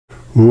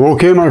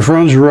Okay, my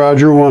friends,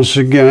 Roger once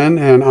again,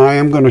 and I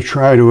am going to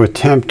try to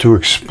attempt to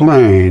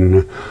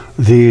explain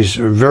these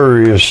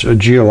various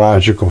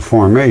geological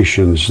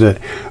formations that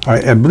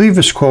I believe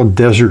it's called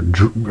Desert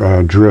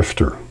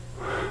Drifter.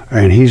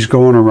 And he's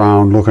going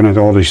around looking at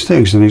all these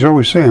things, and he's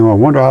always saying, well, I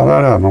wonder how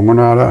that happened, I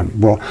wonder how that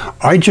happened. Well,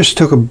 I just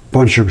took a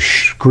bunch of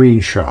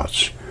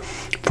screenshots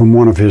from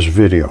one of his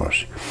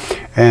videos,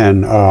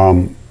 and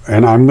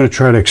I'm going to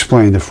try to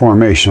explain the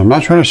formation. I'm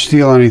not trying to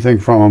steal anything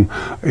from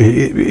him.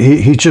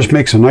 He just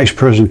makes a nice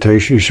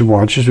presentation. You should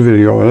watch his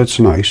video. That's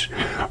nice.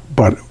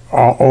 But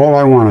all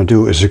I want to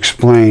do is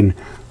explain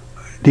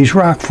these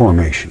rock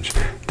formations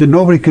that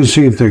nobody can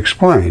seem to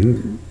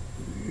explain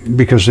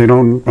because they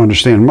don't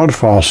understand mud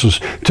fossils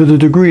to the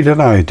degree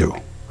that I do.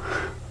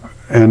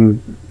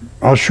 And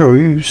I'll show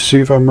you, see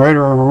if I'm right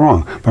or I'm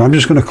wrong. But I'm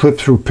just going to clip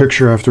through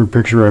picture after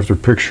picture after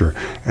picture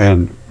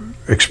and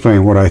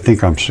explain what I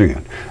think I'm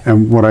seeing.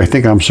 And what I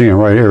think I'm seeing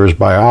right here is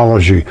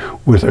biology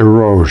with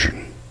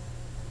erosion.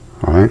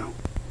 All right?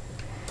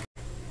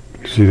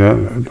 See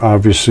that?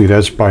 Obviously,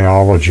 that's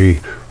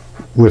biology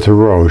with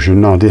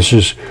erosion. Now, this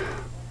is,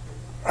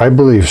 I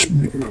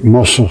believe,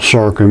 muscle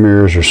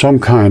sarcomeres or some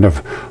kind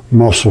of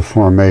muscle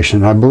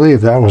formation. I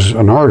believe that was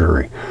an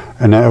artery,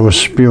 and that was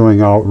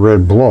spewing out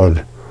red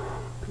blood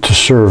to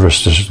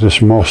service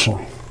this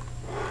muscle.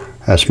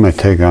 That's my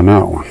take on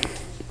that one.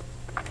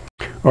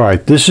 All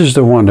right, this is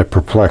the one that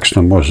perplexed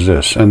him, was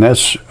this, and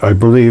that's, I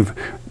believe,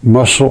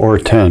 muscle or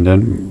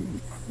tendon.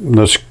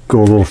 Let's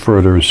go a little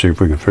further and see if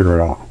we can figure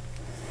it out.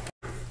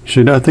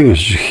 See, that thing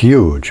is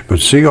huge, but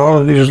see all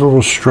of these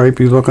little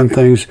stripy looking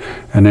things,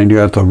 and then you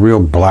got the real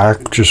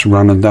black just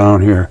running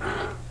down here,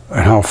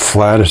 and how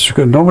flat it's.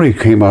 Nobody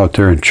came out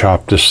there and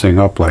chopped this thing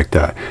up like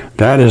that.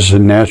 That is a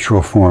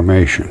natural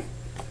formation.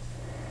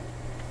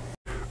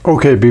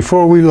 Okay,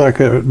 before we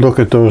look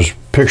at those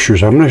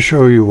pictures, I'm going to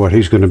show you what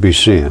he's going to be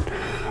seeing.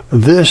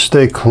 This,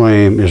 they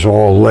claim, is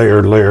all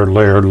layered.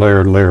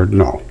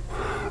 No.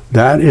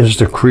 That is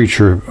the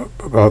creature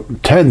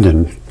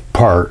tendon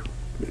part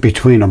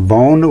between a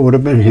bone that would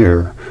have been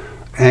here,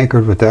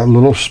 anchored with that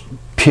little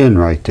pin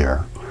right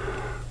there,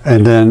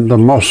 and then the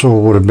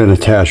muscle would have been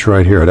attached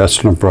right here. That's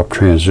an abrupt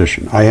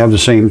transition. I have the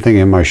same thing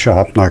in my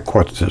shop, not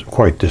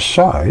quite this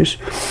size.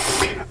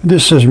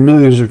 This says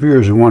millions of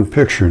years in one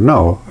picture.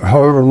 No,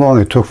 however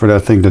long it took for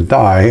that thing to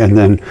die and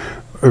then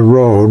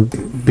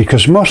erode,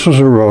 because muscles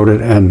eroded,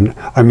 and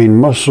I mean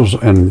muscles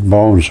and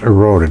bones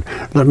eroded.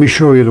 Let me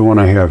show you the one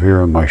I have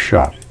here in my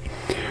shop.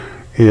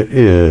 It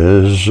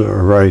is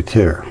right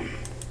here.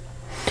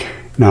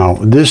 Now,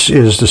 this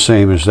is the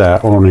same as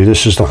that, only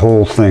this is the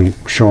whole thing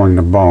showing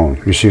the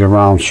bone. You see the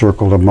round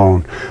circle of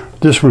bone?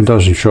 This one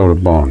doesn't show the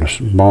bone. This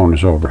bone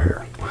is over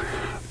here.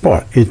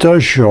 But it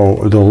does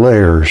show the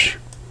layers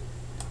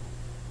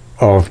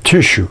of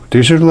tissue.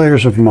 These are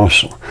layers of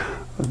muscle.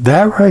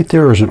 That right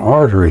there is an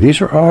artery. These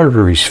are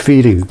arteries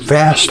feeding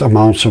vast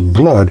amounts of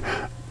blood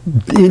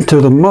into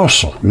the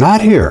muscle,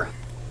 not here.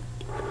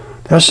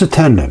 That's the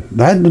tendon.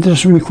 That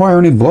doesn't require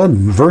any blood,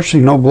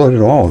 virtually no blood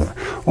at all,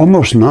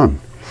 almost none.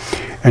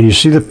 And you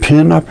see the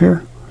pin up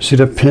here? See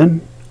the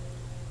pin?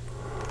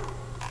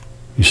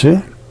 You see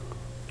it?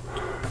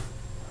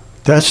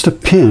 That's the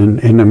pin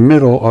in the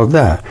middle of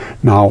that.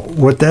 Now,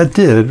 what that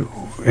did,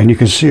 and you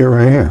can see it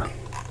right here,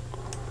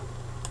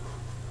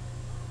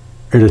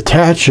 it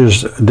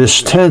attaches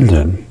this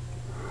tendon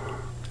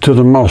to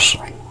the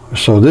muscle.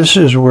 So this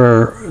is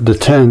where the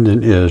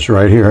tendon is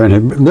right here, and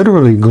it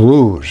literally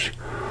glues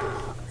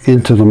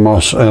into the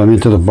muscle,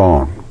 into the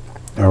bone,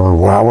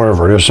 or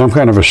however. There's some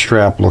kind of a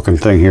strap-looking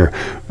thing here,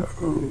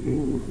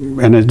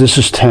 and this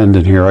is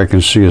tendon here. I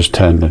can see his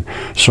tendon.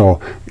 So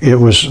it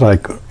was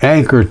like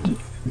anchored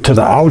to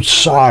the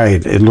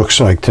outside. It looks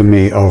like to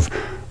me of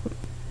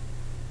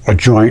a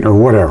joint or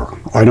whatever.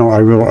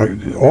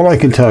 All I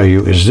can tell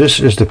you is this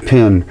is the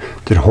pin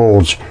that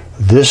holds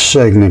this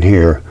segment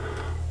here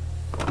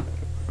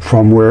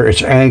from where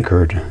it's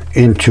anchored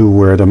into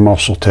where the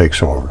muscle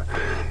takes over.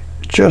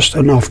 Just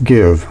enough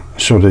give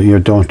so that you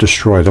don't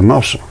destroy the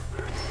muscle.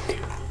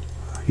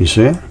 You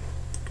see it?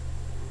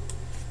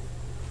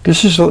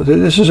 This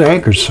is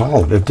anchored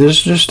solid. If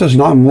this does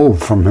not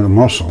move from the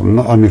muscle,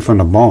 from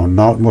the bone,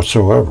 not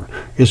whatsoever.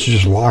 It's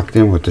just locked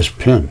in with this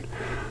pin.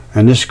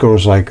 And this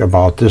goes like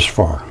about this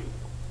far.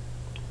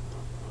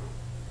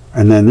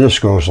 And then this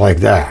goes like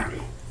that.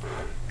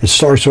 It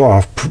starts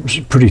off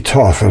pretty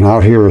tough, and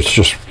out here it's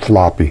just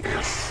floppy.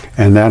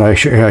 And that I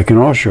can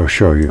also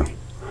show you,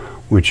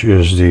 which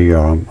is the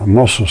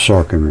muscle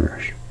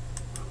sarcomeres.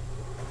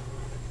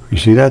 You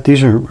see that?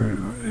 These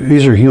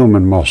are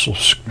human muscle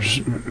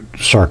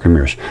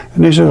sarcomeres.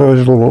 And these are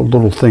those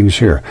little things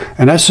here.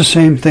 And that's the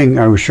same thing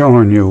I was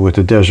showing you with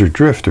the Desert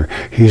Drifter.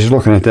 He's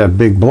looking at that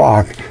big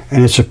block,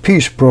 and it's a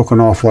piece broken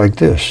off like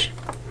this.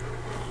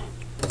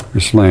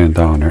 It's laying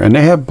down there. And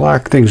they have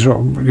black things.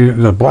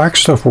 The black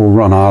stuff will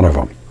run out of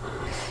them.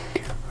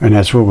 And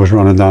that's what was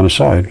running down the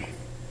side.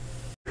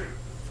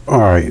 All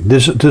right,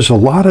 there's a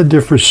lot of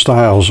different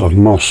styles of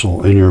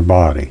muscle in your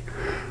body.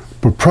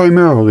 But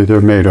primarily they're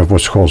made of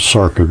what's called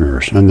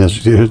sarcomeres, and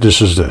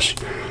this is this.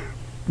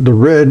 The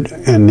red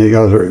and the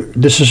other,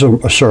 this is a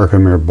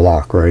sarcomere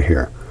block right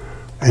here.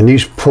 And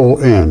these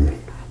pull in,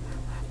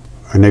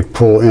 and they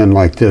pull in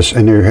like this,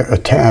 and they're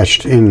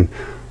attached in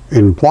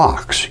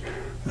blocks.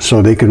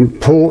 So they can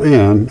pull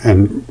in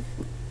and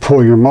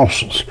pull your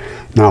muscles.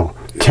 Now,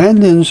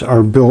 tendons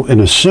are built in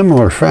a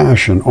similar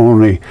fashion,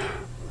 only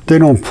they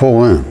don't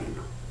pull in.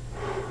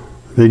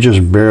 They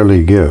just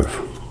barely give.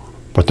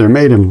 But they're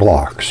made in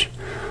blocks.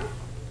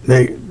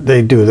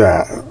 They do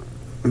that.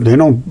 They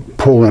don't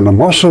pull in. The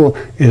muscle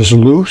is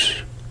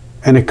loose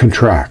and it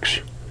contracts.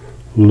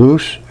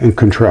 Loose and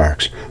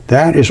contracts.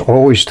 That is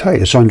always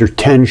tight. It's under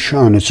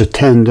tension. It's a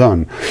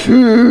tendon.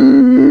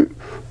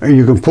 And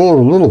you can pull it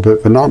a little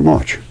bit, but not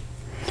much.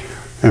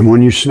 And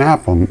when you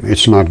snap them,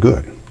 it's not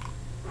good.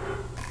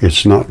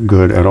 It's not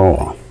good at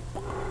all.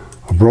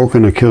 A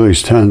broken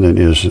Achilles tendon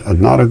is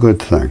not a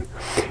good thing.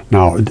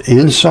 Now,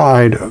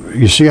 inside,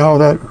 you see how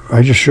that,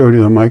 I just showed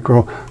you the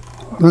micro.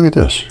 Look at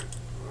this.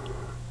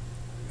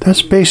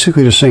 That's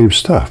basically the same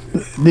stuff.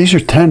 These are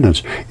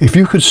tendons. If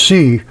you could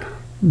see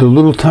the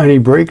little tiny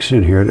breaks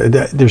in here,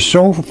 they're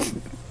so,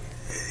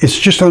 it's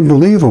just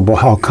unbelievable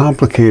how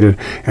complicated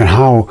and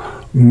how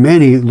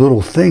many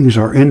little things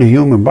are in the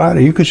human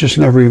body. You could just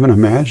never even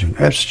imagine.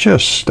 That's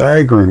just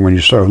staggering when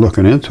you start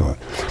looking into it.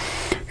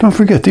 Don't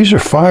forget, these are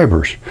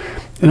fibers.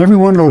 And every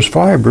one of those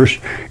fibers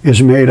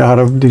is made out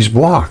of these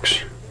blocks.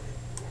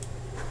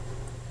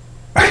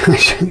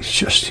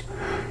 It's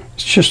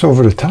just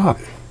over the top.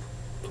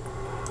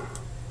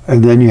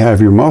 And then you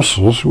have your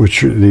muscles,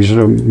 which these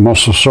are the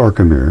muscle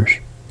sarcomeres.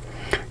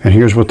 And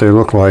here's what they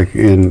look like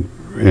in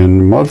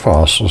mud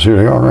fossils. Here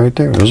they are right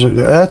there.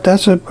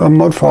 That's a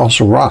mud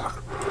fossil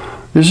rock.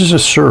 This is a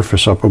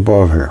surface up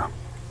above here.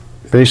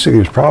 Basically,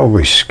 it's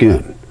probably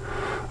skin.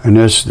 And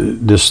there's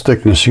this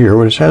thickness here,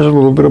 which has a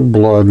little bit of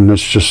blood, and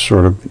it's just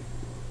sort of,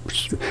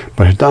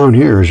 but down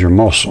here is your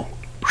muscle.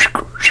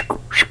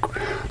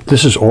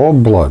 This is all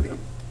blood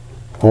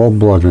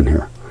in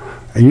here.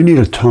 And you need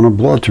a ton of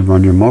blood to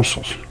run your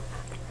muscles.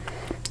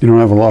 You don't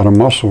have a lot of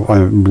muscle,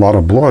 a lot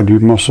of blood, your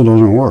muscle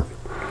doesn't work.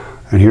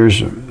 And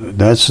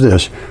that's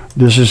this.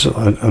 This is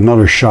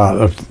another shot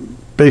of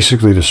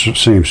basically the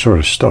same sort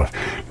of stuff.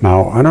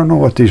 Now, I don't know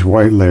what these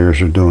white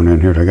layers are doing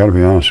in here, I gotta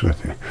be honest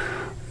with you.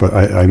 But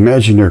I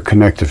imagine they're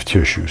connective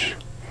tissues.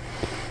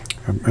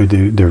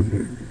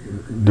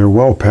 They're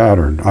well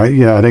patterned.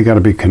 Yeah, they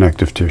gotta be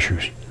connective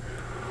tissues.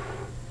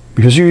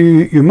 Because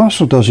your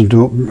muscle doesn't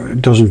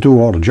do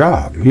all the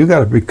job. You got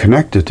to be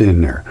connected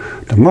in there.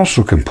 The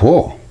muscle can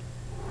pull,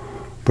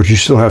 but you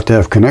still have to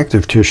have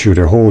connective tissue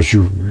that holds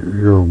your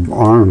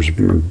arms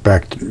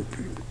back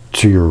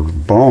to your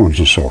bones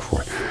and so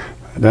forth.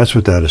 That's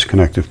what that is,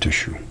 connective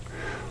tissue.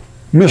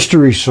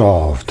 Mystery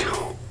solved.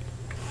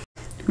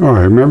 All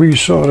right, remember you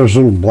saw those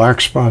little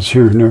black spots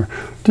here and there?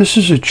 This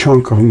is a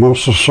chunk of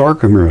muscle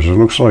sarcomeres, it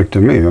looks like to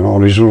me, and all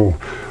these little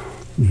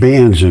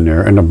bands in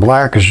there, and the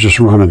black is just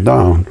running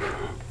down.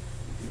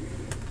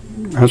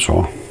 That's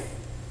all.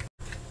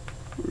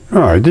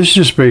 Alright, this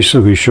just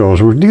basically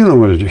shows we're dealing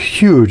with a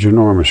huge,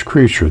 enormous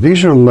creature.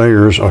 These are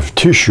layers of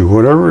tissue.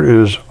 Whatever it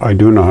is, I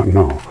do not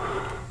know.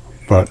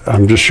 But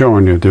I'm just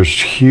showing you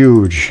there's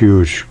huge,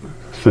 huge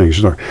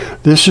things. Look,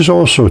 this is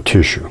also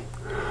tissue.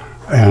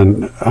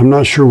 And I'm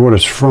not sure what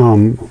it's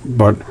from,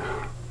 but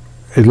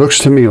it looks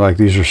to me like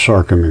these are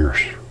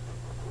sarcomeres.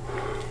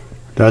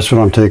 That's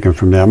what I'm taking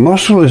from that.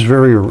 Muscle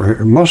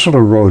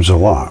erodes a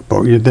lot,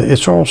 but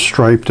it's all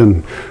striped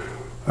and,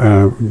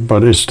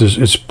 but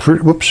it's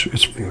pretty. Whoops!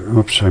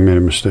 I made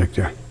a mistake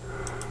there.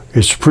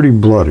 It's pretty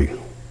bloody.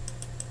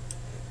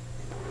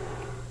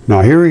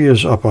 Now here he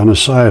is up on the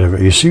side of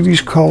it. You see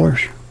these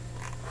colors?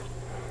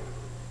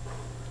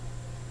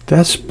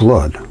 That's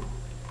blood.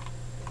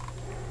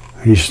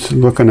 He's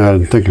looking at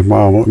it and thinking,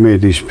 "Wow, what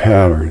made these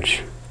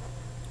patterns?"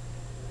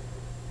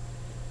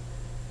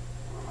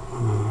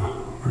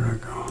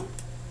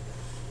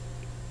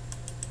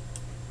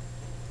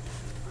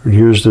 And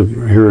here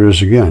it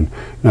is again.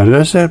 Now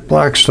there's that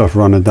black stuff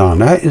running down.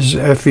 That is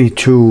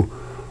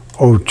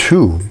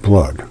Fe2O2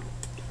 blood.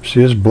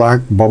 See this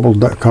black bubble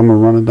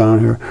coming running down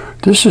here?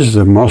 This is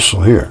the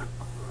muscle here,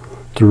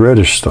 the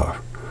reddish stuff.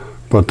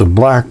 But the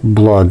black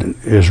blood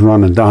is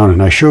running down,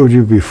 and I showed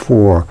you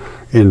before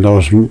in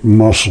those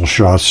muscle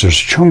shots, there's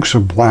chunks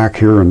of black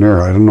here and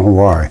there. I don't know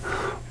why,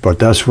 but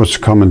that's what's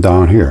coming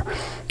down here.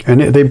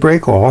 And they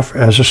break off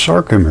as a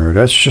sarcomere.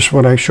 That's just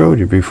what I showed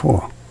you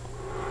before.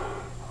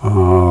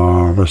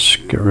 Let's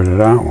get rid of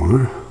that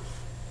one.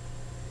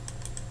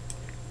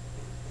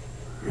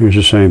 Here's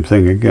the same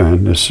thing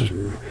again.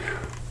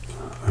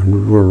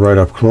 And we're right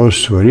up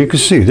close to it. You can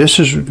see this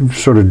is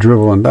sort of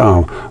dribbling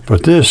down,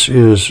 but this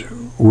is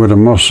where the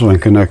muscle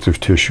and connective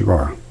tissue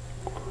are.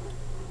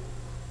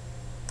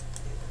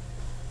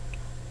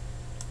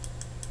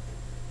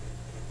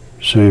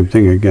 Same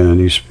thing again.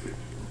 He's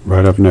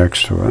right up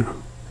next to it.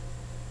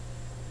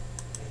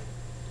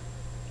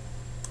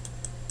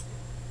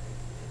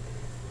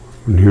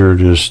 And here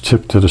it is,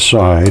 tipped to the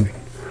side.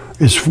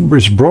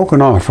 It's broken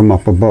off from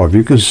up above.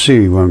 You can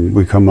see when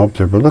we come up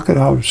there, but look at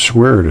how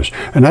square it is.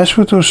 And that's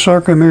what those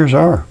sarcomeres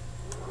are.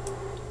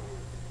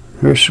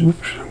 Here's,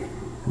 whoops,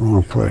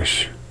 wrong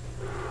place.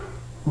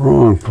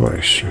 Wrong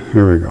place.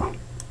 Here we go.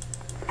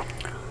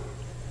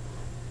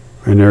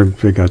 And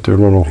they got their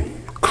little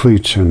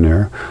cleats in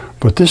there.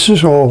 But this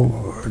is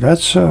all,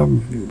 that's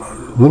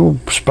little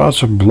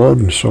spots of blood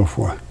and so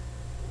forth.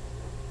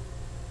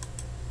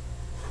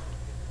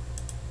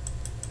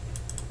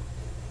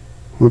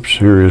 Whoops,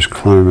 here he is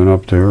climbing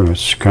up there.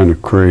 That's kind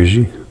of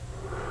crazy.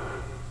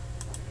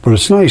 But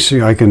it's nice.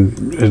 See, I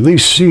can at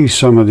least see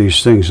some of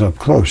these things up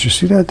close. You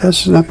see that?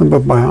 That's nothing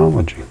but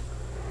biology.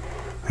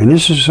 And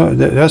this is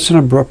that's an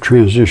abrupt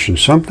transition.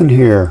 Something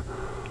here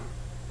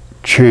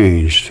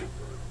changed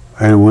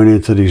and went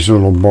into these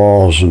little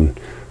balls and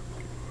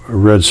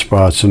red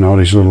spots and all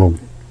these little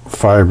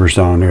fibers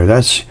down there.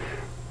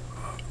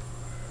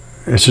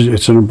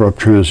 It's an abrupt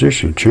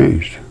transition. It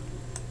changed.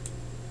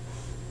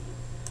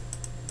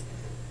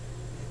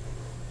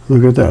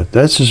 Look at that.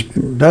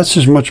 That's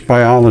as much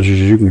biology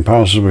as you can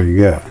possibly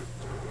get.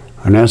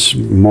 And that's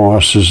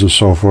mosses and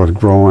so forth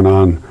growing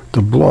on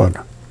the blood.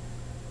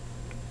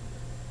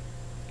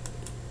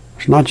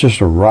 It's not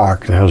just a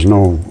rock that has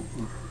no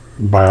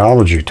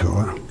biology to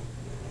it.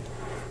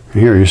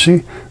 And here, you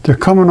see, they're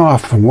coming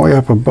off from way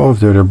up above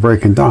there. They're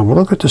breaking down. But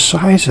look at the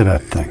size of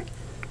that thing.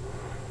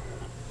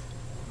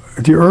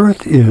 The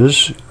Earth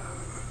is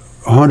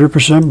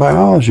 100%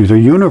 biology. The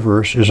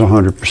universe is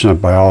 100%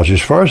 biology,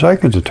 as far as I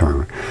can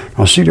determine.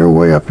 Now, see, they're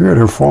way up here.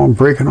 They're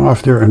breaking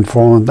off there and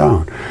falling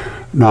down.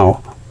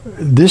 Now,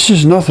 this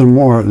is nothing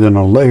more than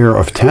a layer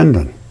of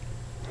tendon.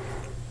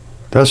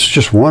 That's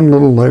just one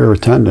little layer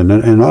of tendon.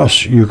 And in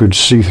us, you could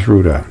see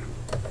through that.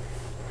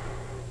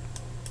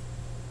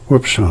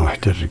 Whoops, oh, I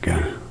did it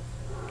again.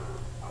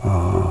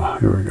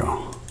 Here we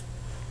go.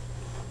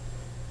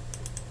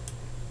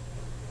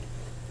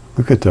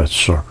 Look at that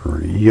sucker.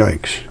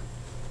 Yikes.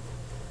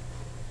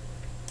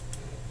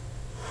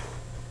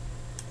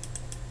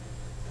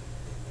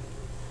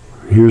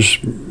 Here's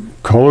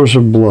colors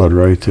of blood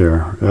right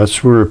there.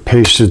 That's where it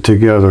pasted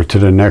together to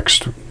the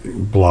next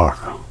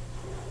block.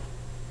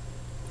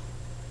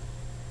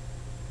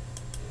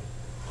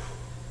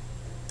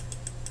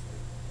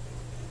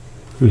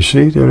 You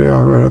see, there they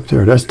are right up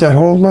there. That's that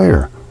whole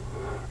layer.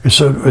 It's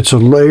a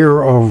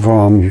layer of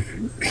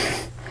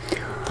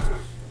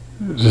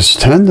this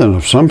tendon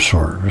of some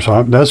sort.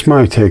 So that's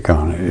my take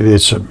on it.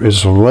 It's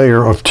a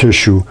layer of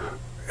tissue,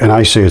 and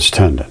I say it's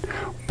tendon.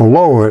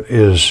 Below it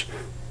is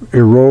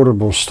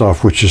erodible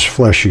stuff, which is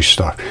fleshy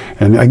stuff.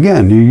 And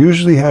again, you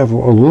usually have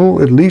a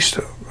little, at least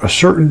a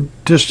certain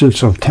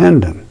distance of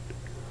tendon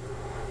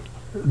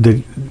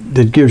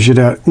that gives you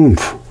that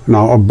oomph.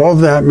 Now,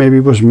 above that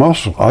maybe was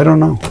muscle. I don't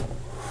know.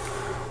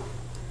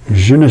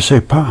 Je ne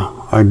sais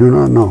pas. I do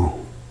not know.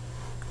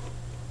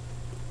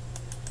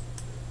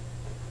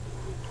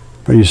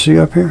 But you see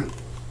up here?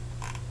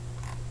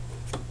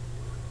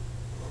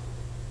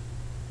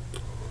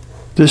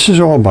 This is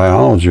all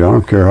biology. I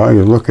don't care how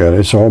you look at it.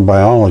 It's all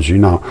biology.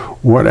 Now,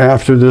 what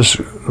after this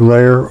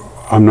layer,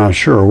 I'm not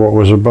sure. What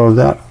was above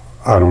that,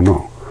 I don't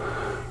know.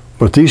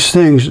 But these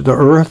things, the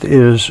Earth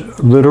is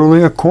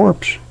literally a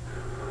corpse.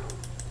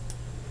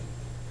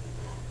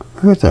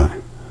 Look at that.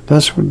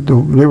 That's what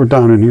they were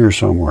down in here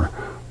somewhere.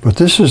 But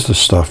this is the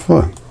stuff,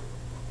 look.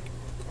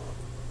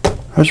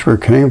 That's where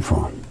it came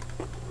from.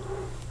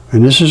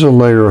 And this is a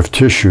layer of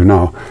tissue.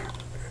 Now,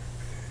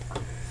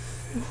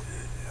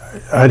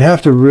 I'd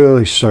have to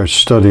really start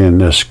studying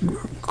this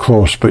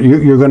close, but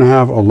you're going to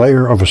have a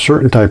layer of a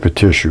certain type of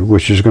tissue,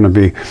 which is going to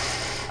be,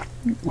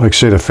 like,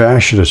 say, the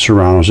fascia that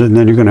surrounds it, and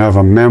then you're going to have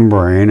a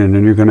membrane, and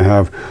then you're going to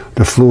have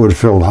the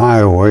fluid-filled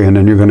hyoid, and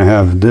then you're going to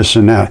have this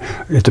and that.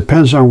 It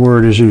depends on where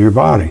it is in your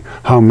body,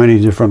 how many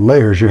different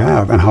layers you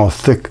have, and how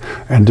thick,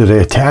 and do they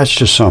attach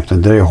to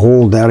something? Do they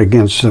hold that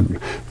against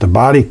the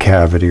body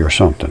cavity or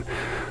something?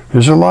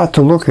 There's a lot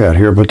to look at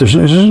here, but there's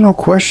no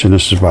question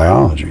this is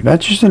biology.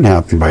 That just didn't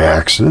happen by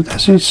accident.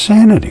 That's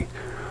insanity.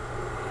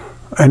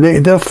 And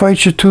they'll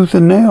fight you tooth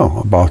and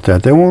nail about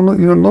that. They won't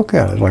even look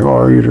at it like,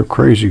 oh, you're a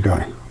crazy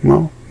guy.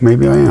 Well,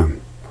 maybe I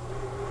am.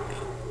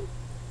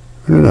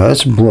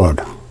 That's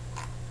blood.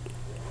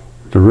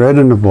 The red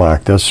and the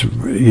black,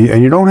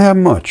 and you don't have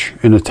much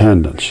in the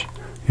tendons.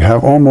 You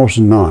have almost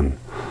none.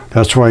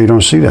 That's why you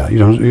don't see that.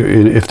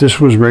 If this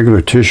was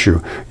regular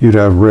tissue, you'd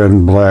have red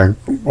and black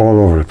all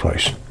over the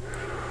place.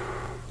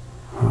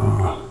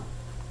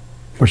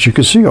 But you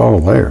can see all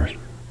the layers.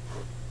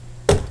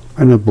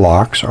 And the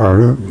blocks are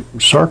the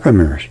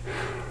sarcomeres.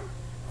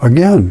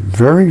 Again,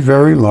 very,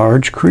 very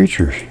large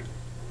creatures.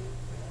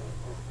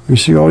 You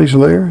see all these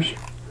layers?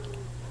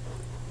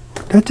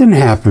 That didn't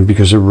happen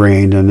because it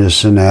rained and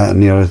this and that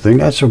and the other thing.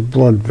 That's a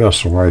blood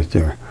vessel right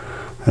there.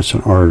 That's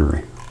an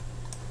artery.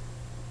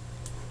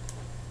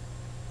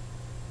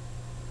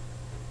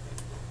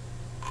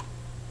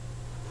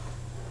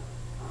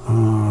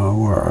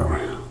 Where are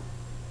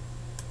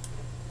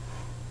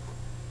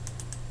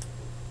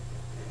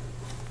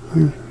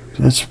we?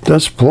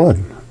 That's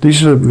blood.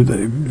 These are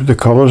the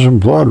colors of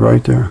blood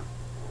right there.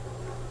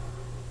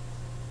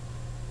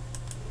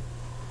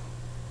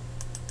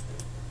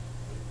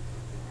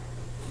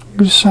 Look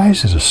at the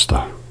size of this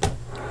stuff.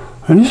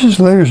 And this is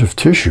layers of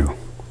tissue.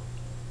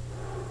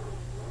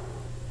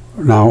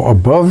 Now,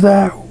 above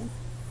that,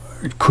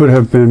 it could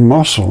have been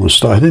muscle and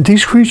stuff.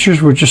 These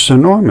creatures were just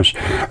enormous.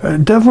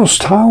 Devil's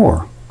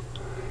Tower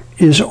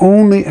is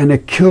only an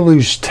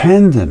Achilles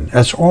tendon.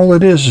 That's all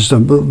it is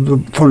from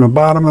the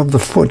bottom of the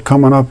foot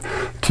coming up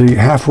to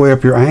halfway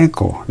up your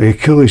ankle. The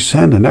Achilles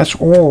tendon, that's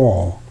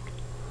all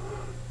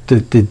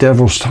that the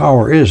Devil's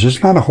Tower is.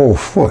 It's not a whole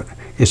foot.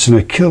 It's an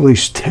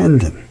Achilles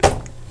tendon.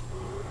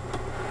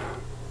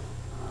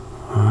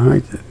 All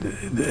right.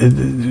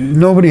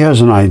 Nobody has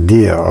an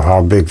idea of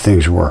how big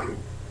things were.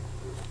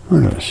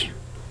 Look at this.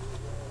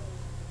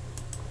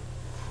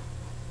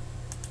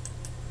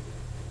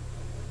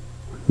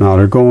 Now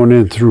they're going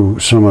in through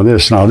some of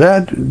this. Now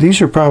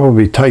these are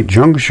probably tight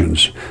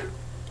junctions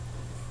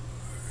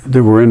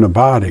that were in the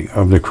body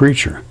of the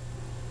creature.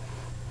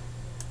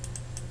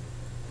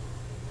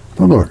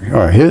 But look, all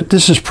right, here,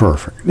 this is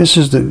perfect. This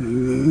is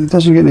it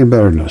doesn't get any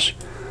better than this.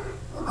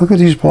 Look at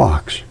these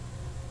blocks.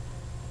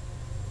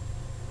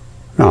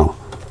 Now,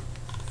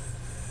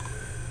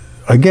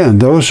 again,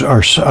 those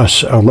are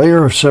a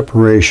layer of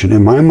separation.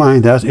 In my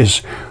mind, that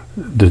is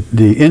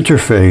the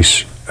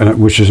interface,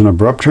 which is an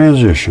abrupt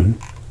transition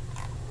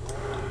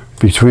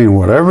between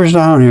whatever's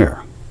down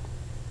here.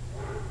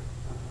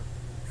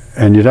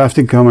 And you'd have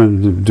to come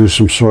and do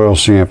some soil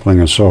sampling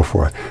and so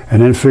forth,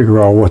 and then figure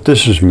out what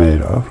this is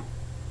made of,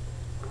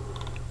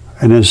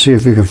 and then see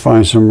if you can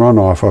find some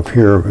runoff up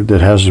here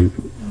that hasn't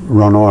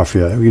run off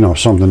yet, you know,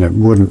 something that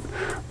wouldn't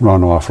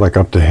run off, like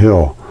up the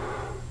hill.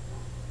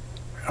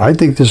 I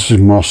think this is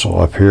muscle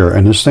up here,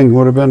 and this thing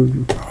would have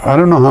been, I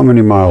don't know how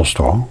many miles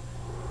tall.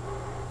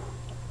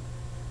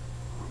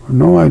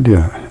 No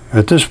idea.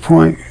 At this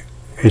point,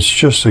 it's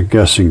just a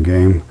guessing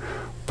game.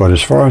 But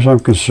as far as I'm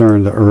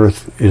concerned, the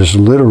Earth is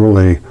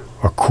literally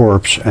a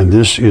corpse, and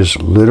this is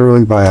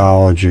literally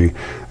biology,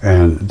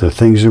 and the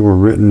things that were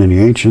written in the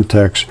ancient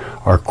texts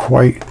are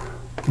quite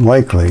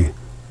likely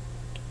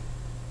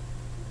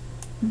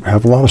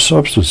have a lot of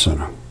substance in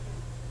them.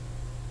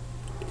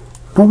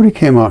 Nobody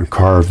came out and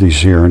carved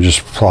these here and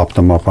just plopped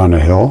them up on a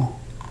hill.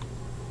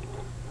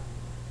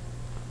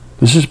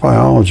 This is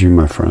biology,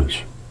 my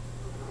friends.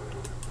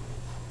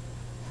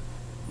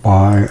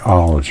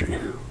 Biology.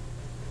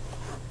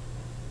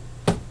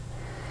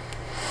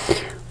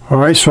 All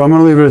right, so I'm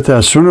going to leave it at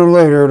that. Sooner or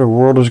later, the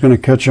world is going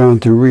to catch on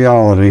to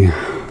reality.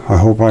 I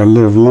hope I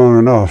live long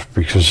enough,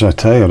 because I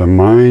tell you, the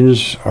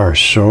minds are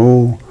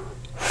so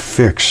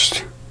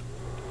fixed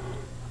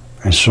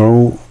and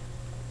so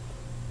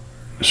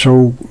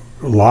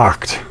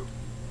locked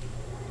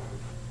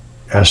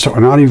as to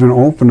not even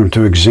open them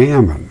to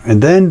examine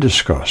and then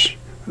discuss.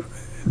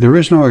 There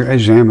is no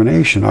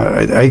examination.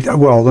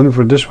 Well, let me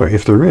put it this way.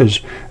 If there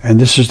is, and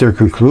this is their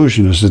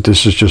conclusion, is that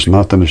this is just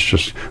nothing, it's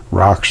just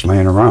rocks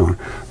laying around,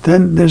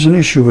 then there's an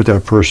issue with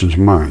that person's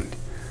mind.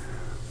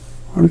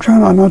 I'm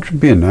not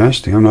being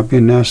nasty. I'm not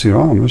being nasty at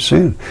all. I'm just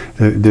saying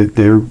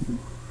that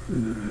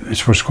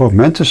it's what's called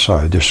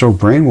menticide. They're so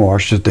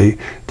brainwashed that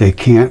they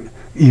can't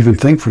even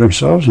think for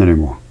themselves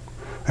anymore.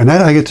 And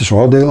I get this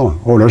all day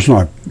long. Oh, that's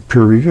not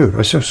peer-reviewed.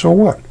 I say, so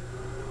what?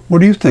 What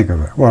do you think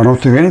of it? Well, I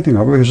don't think anything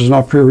of it because it's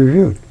not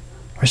peer-reviewed.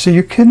 I say,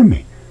 you're kidding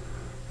me.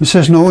 He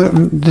says, no,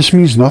 this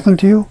means nothing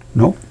to you?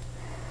 Nope.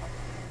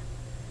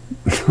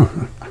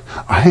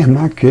 I am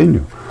not kidding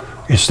you.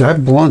 It's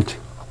that blunt.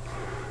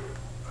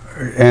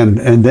 And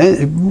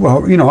then,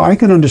 well, you know, I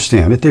can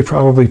understand it. They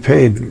probably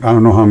paid, I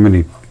don't know how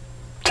many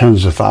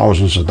tens of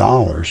thousands of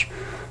dollars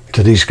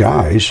to these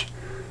guys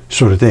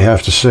so that they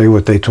have to say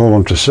what they told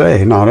them to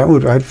say. Now,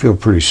 I'd feel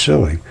pretty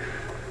silly,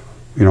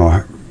 you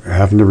know,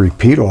 having to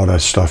repeat all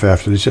that stuff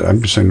after they said.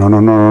 I'm just saying, no,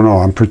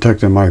 I'm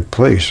protecting my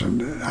place.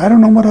 I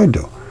don't know what I'd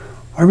do.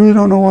 I really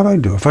don't know what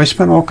I'd do. If I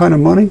spent all kind of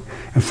money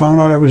and found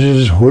out I was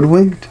just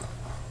hoodwinked,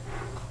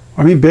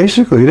 I mean,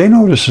 basically, they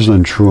know this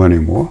isn't true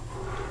anymore,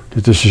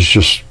 that this is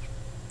just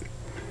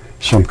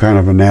some kind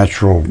of a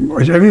natural,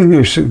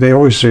 everything they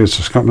always say it's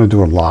something to do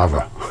with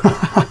lava.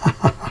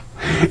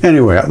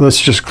 Anyway,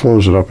 let's just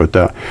close it up at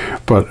that.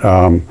 But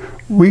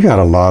we got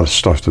a lot of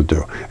stuff to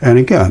do. And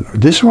again,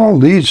 this all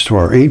leads to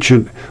our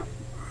ancient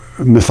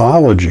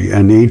mythology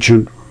and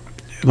ancient,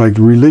 like,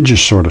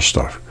 religious sort of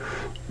stuff.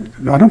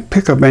 I don't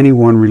pick up any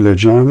one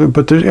religion,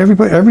 but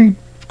every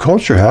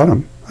culture had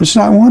them. It's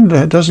not one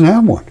that doesn't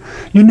have one.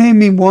 You name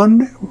me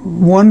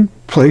one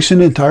place in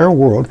the entire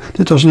world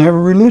that doesn't have a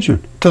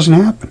religion. It doesn't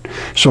happen.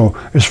 So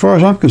as far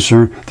as I'm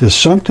concerned, there's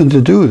something to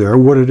do there.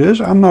 What it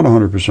is, I'm not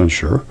 100%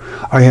 sure.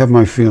 I have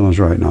my feelings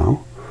right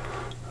now,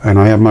 and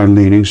I have my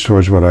leanings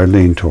towards what I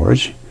lean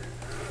towards,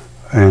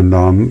 and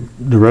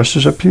the rest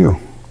is up to you.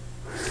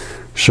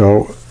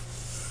 So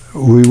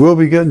we will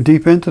be getting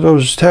deep into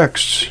those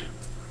texts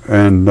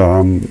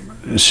and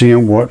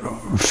seeing what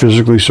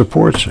physically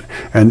supports it.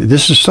 And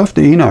this is stuff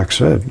that Enoch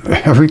said.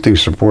 Everything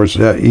supports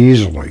that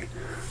easily.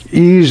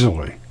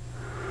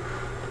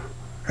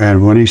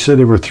 And when he said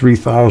they were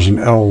 3,000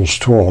 ells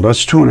tall,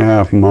 that's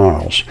 2.5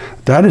 miles.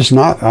 That is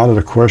not out of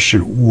the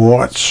question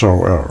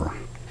whatsoever.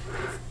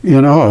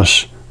 In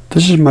us,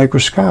 this is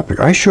microscopic.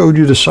 I showed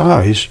you the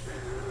size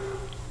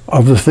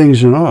of the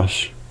things in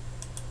us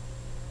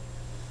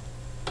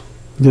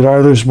that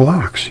are those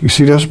blocks. You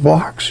see those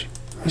blocks?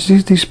 I see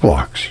these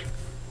blocks.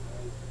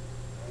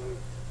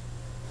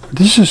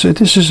 This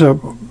is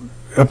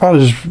about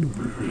as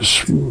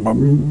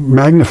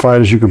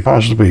magnified as you can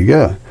possibly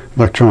get.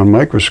 Electron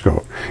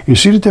microscope. You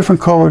see the different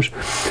colors?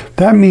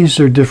 That means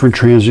they're different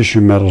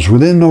transition metals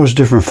within those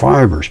different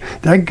fibers.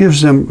 That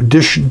gives them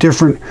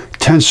different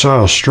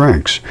tensile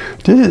strengths.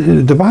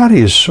 The body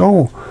is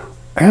so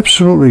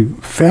absolutely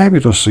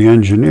fabulously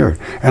engineered.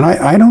 And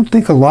I don't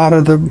think a lot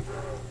of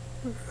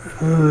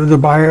the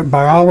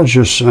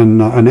biologists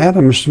and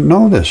anatomists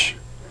know this.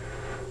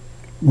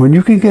 When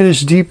you can get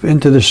as deep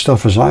into this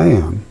stuff as I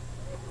am,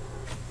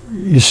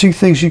 you see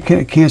things you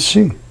can't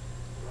see.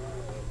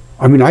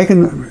 I mean, I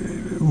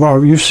can.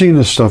 Well, you've seen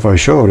the stuff I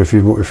showed if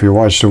you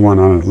watched the one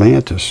on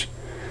Atlantis.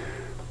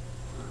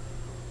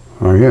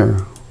 Oh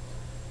yeah.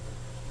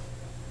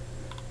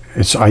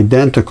 It's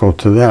identical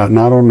to that.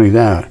 Not only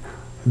that,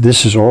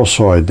 this is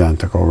also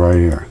identical right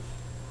here.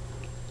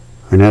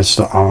 And that's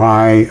the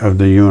eye of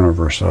the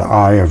universe, the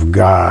eye of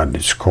God.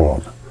 It's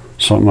called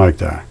something like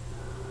that.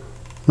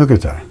 Look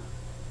at that.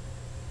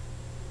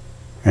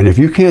 And if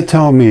you can't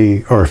tell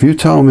me, or if you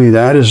tell me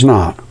that is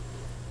not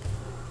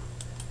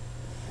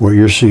what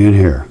you're seeing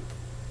here,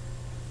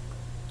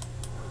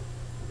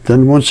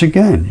 then once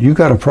again, you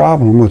got a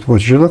problem with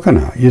what you're looking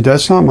at.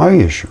 That's not my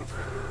issue.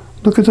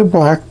 Look at the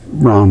black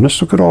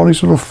roundness, look at all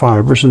these little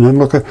fibers, and then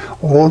look at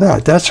all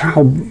that. That's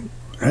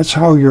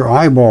how your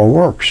eyeball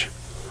works.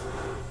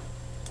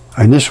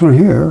 And this one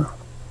here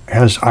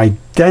has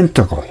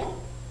identical,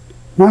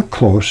 not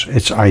close,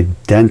 it's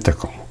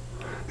identical.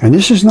 And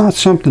this is not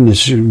something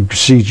that's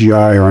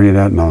CGI or any of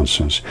that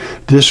nonsense.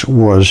 These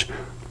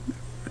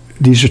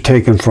are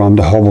taken from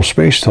the Hubble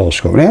Space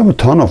Telescope. They have a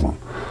ton of them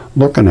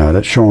looking at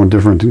it, showing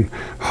different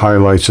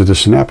highlights of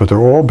this and that, but they're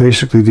all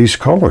basically these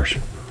colors.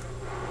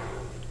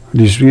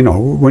 These, you know,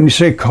 when you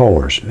say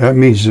colors, that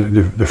means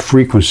the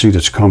frequency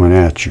that's coming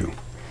at you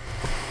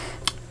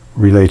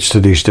relates to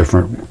these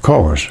different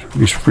colors,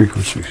 these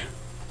frequencies.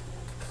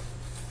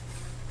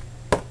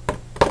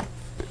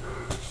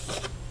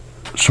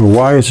 So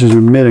why is it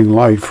emitting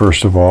light,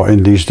 first of all,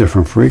 in these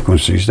different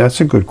frequencies?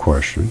 That's a good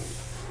question.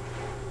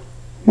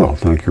 Well,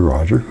 thank you,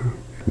 Roger.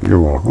 You're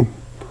welcome.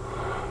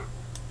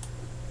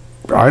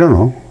 I don't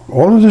know.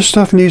 All of this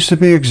stuff needs to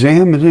be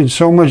examined in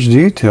so much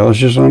detail. It's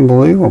just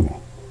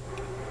unbelievable.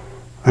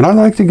 And I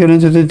like to get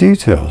into the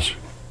details.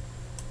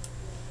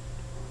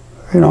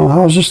 You know,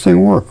 how does this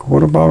thing work?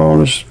 What about all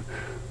this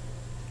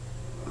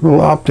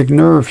little optic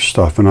nerve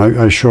stuff? And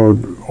I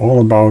showed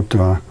all about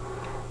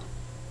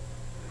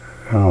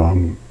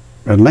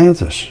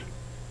Atlantis.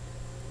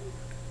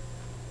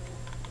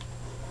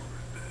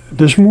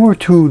 There's more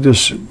to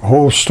this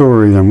whole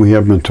story than we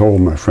have been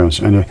told, my friends,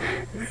 and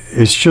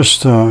it's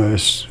just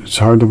it's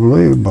hard to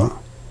believe. But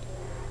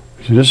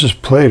see, this is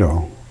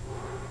Plato.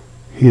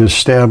 He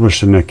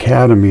established an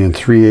academy in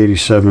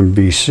 387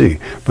 BC,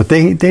 but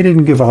they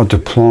didn't give out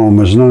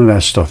diplomas, none of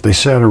that stuff. They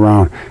sat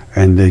around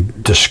and they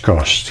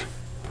discussed.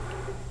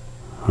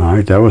 All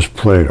right, that was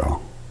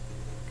Plato.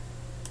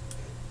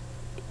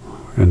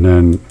 And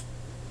then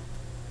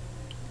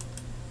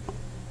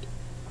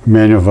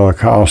Emanuel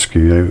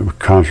Velikovsky, a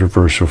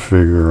controversial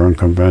figure,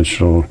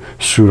 unconventional,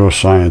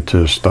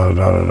 pseudoscientist,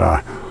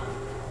 da-da-da-da.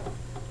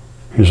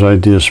 His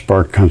ideas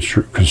sparked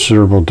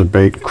considerable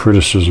debate and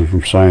criticism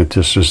from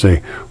scientists as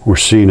they were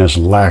seen as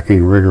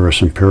lacking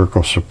rigorous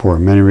empirical support.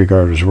 Many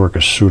regarded his work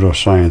as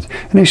pseudoscience,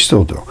 and they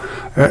still do.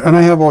 And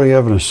I have all the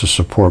evidence to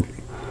support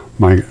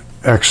my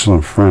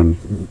excellent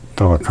friend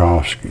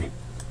Velikovsky.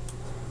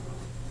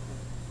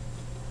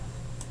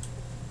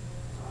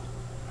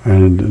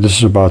 And this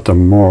is about the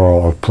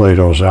moral of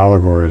Plato's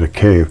allegory of the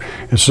cave.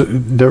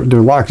 They're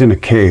locked in a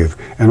cave,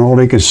 and all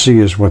they can see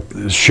is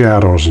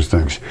shadows and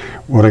things.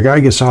 Well, the guy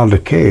gets out of the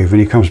cave, and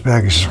he comes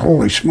back and says,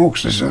 "Holy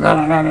smokes!" This is,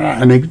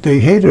 and they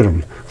hated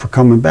him for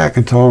coming back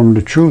and telling them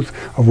the truth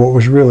of what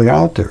was really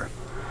out there.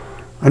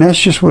 And that's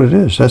just what it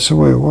is. That's the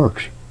way it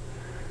works.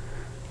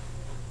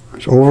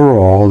 So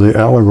overall, the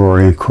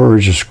allegory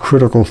encourages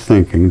critical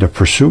thinking, the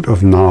pursuit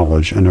of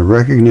knowledge, and the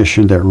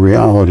recognition that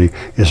reality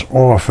is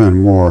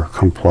often more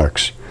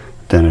complex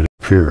than it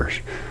appears.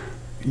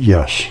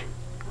 Yes.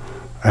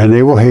 And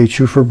they will hate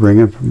you for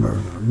bringing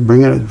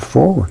it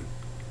forward.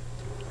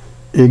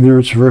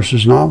 Ignorance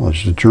versus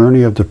knowledge. The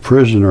journey of the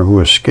prisoner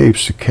who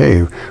escapes the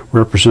cave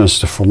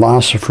represents the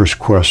philosopher's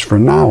quest for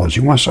knowledge.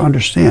 He wants to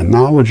understand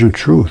knowledge and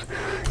truth.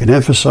 It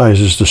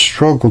emphasizes the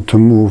struggle to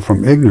move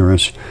from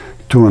ignorance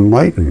to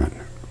enlightenment.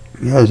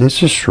 Yes,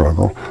 it's a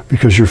struggle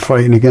because you're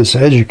fighting against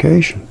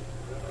education.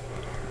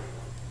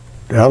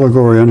 The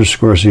allegory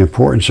underscores the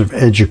importance of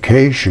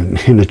education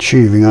in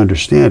achieving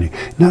understanding,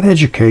 not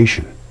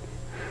education.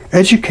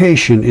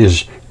 Education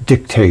is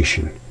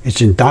dictation. It's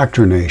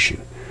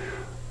indoctrination.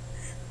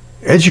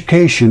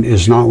 Education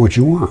is not what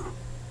you want.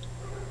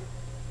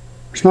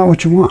 It's not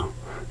what you want.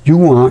 You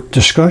want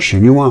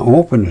discussion. You want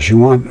openness. You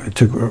want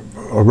to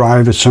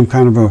arrive at some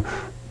kind of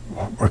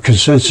a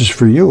consensus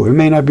for you. It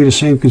may not be the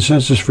same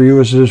consensus for you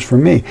as it is for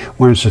me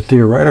when it's a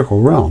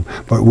theoretical realm.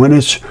 But when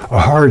it's a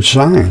hard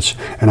science,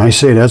 and I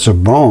say that's a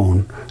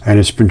bone, and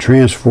it's been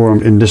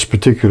transformed in this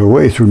particular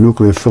way through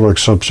nucleophilic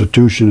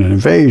substitution and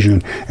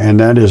invasion, and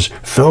that is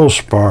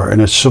feldspar,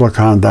 and it's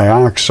silicon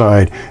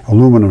dioxide,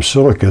 aluminum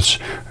silicates,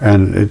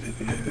 and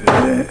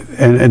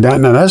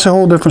now that's a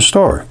whole different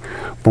story.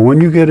 But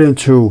when you get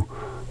into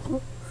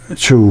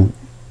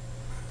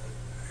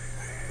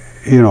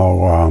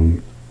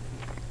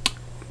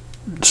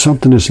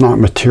something that's not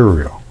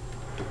material,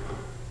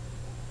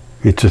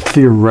 into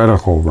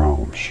theoretical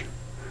realms,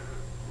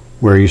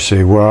 where you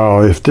say,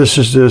 well, if this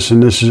is this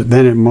and this is,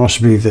 then it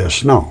must be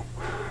this. No,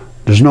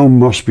 there's no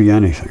must be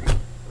anything.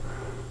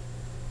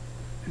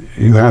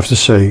 You have to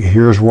say,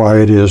 here's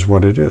why it is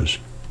what it is.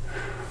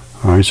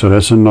 All right, so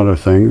that's another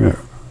thing.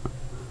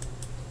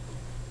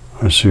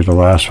 Let's see the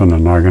last one,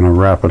 and I'm going to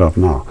wrap it up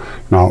now.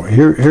 Now,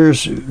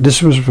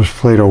 this was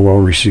Plato well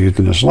received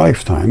in his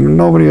lifetime, and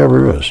nobody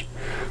ever is.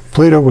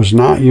 Plato was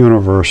not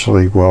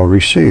universally well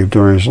received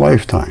during his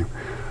lifetime.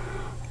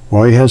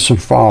 Well, he had some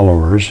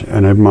followers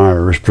and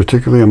admirers,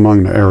 particularly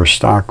among the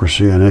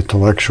aristocracy and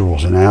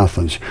intellectuals in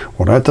Athens.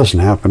 Well, that doesn't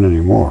happen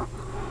anymore.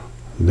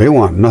 They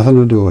want nothing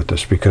to do with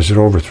this because it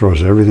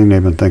overthrows everything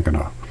they've been thinking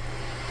of.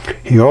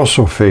 He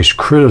also faced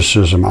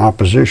criticism,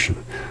 opposition.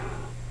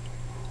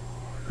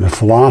 The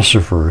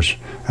philosophers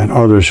and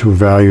others who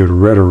valued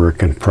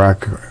rhetoric and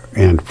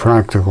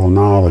practical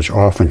knowledge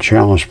often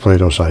challenged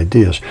Plato's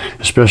ideas,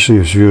 especially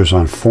his views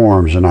on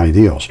forms and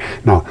ideals.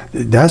 Now,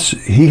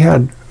 he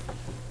had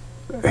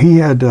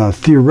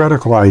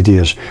theoretical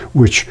ideas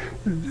which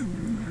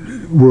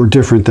were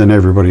different than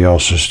everybody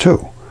else's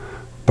too,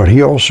 but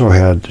he also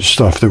had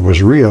stuff that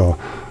was real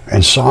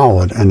and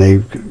solid, and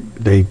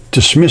they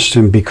dismissed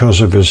him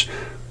because of his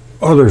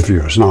other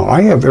views. Now,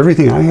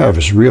 everything I have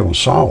is real and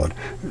solid,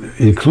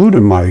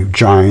 including my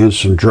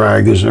giants and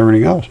dragons and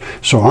everything else.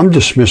 So I'm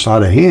dismissed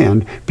out of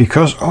hand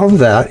because of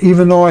that,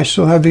 even though I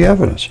still have the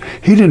evidence.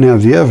 He didn't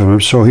have the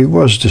evidence, so he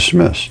was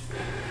dismissed.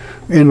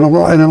 In a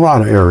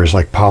lot of areas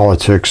like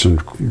politics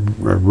and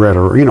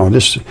rhetoric,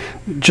 this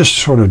just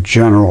sort of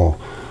general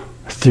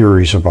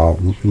theories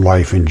about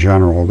life in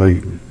general,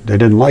 they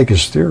didn't like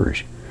his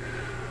theories.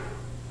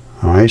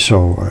 All right,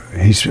 so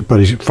he's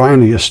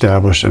finally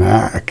established an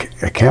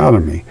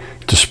academy.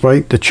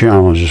 Despite the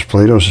challenges,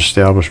 Plato's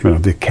establishment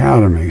of the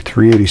academy,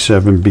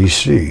 387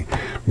 BC,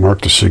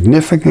 marked a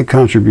significant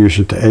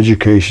contribution to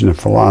education and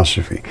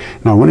philosophy.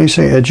 Now, when they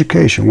say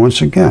education,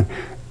 once again,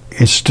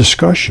 it's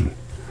discussion.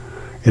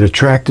 It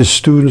attracted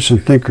students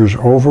and thinkers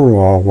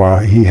overall, while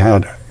he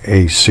had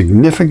a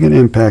significant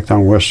impact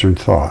on Western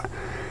thought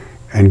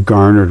and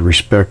garnered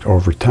respect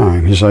over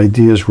time. His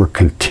ideas were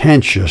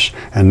contentious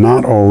and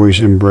not always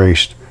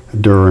embraced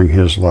during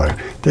his life.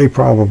 They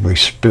probably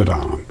spit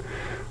on him.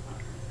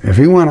 If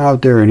he went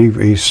out there and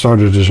he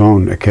started his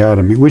own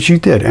academy, which he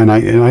did, and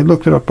I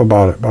looked it up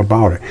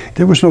about it.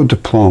 There was no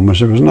diplomas,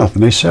 there was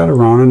nothing. They sat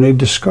around and they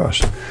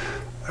discussed,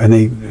 and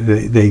they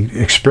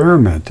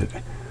experimented.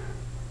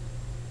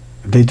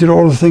 They did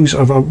all the things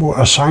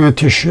a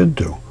scientist should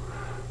do,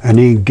 and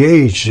he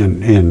engaged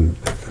in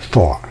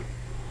thought.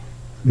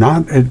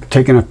 Not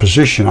taking a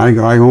position,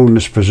 I own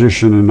this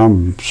position and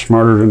I'm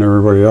smarter than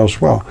everybody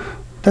else. Well,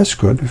 that's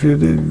good. If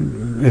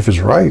it's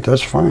right,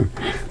 that's fine.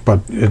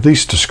 But at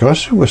least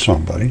discuss it with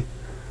somebody.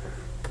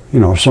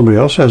 If somebody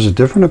else has a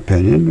different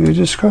opinion, you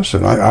discuss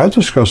it. I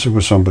discuss it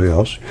with somebody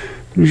else.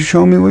 You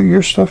show me what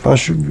your stuff,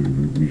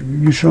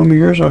 you show me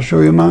yours, I'll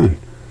show you mine.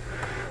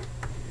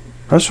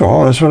 That's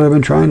all. That's what I've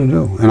been trying to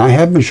do. And I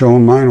have been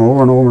showing mine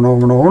over and over and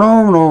over and over and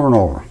over and over and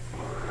over.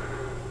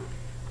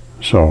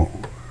 So,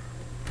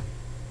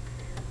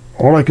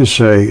 all I can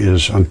say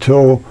is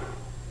until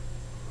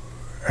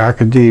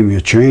academia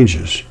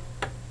changes,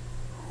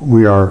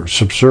 we are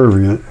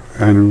subservient,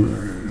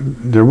 and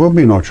there will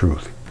be no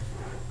truth.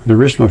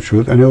 There is no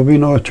truth, and there will be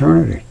no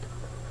eternity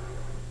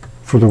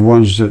for the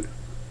ones that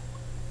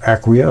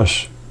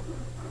acquiesce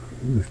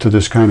to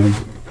this kind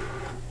of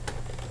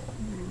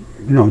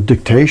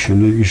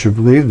dictation that you should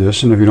believe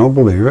this, and if you don't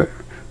believe it,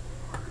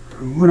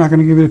 we're not going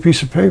to give you a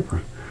piece of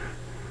paper.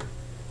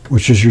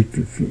 Which is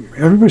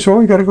everybody says, oh,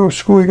 you got to go to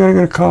school, you got to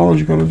go to college,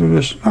 you got to do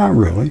this. Not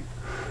really.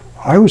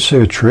 I would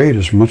say a trade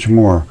is much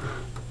more,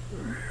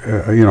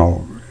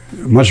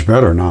 much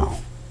better now.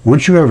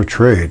 Once you have a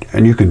trade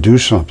and you can do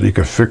something, you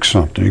can fix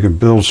something, you can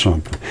build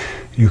something,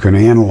 you can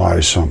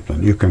analyze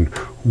something, you can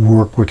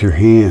work with your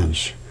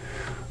hands,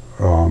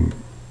 or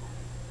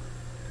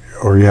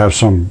you have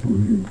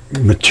some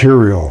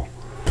material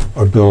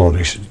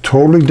abilities,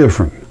 totally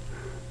different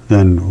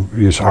than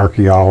this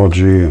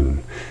archaeology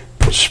and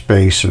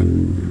space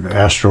and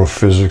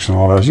astrophysics and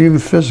all that. Even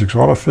physics,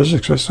 all of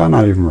physics, that's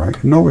not even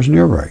right. Nowhere's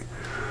near right.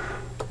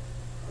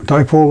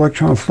 Dipole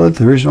electron flood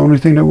theory is the only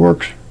thing that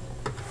works.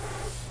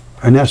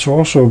 And that's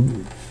also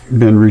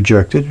been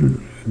rejected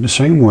the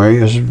same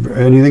way as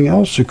anything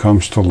else that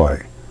comes to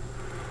light.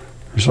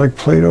 It's like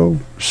Plato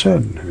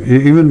said.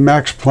 Even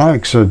Max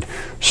Planck said,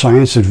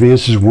 science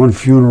advances one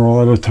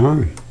funeral at a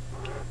time.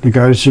 The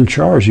guy that's in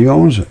charge, he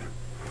owns it.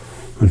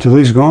 Until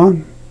he's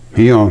gone,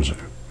 he owns it.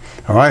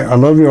 All right, I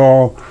love you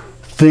all.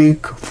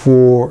 Think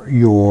for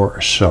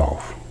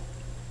yourself.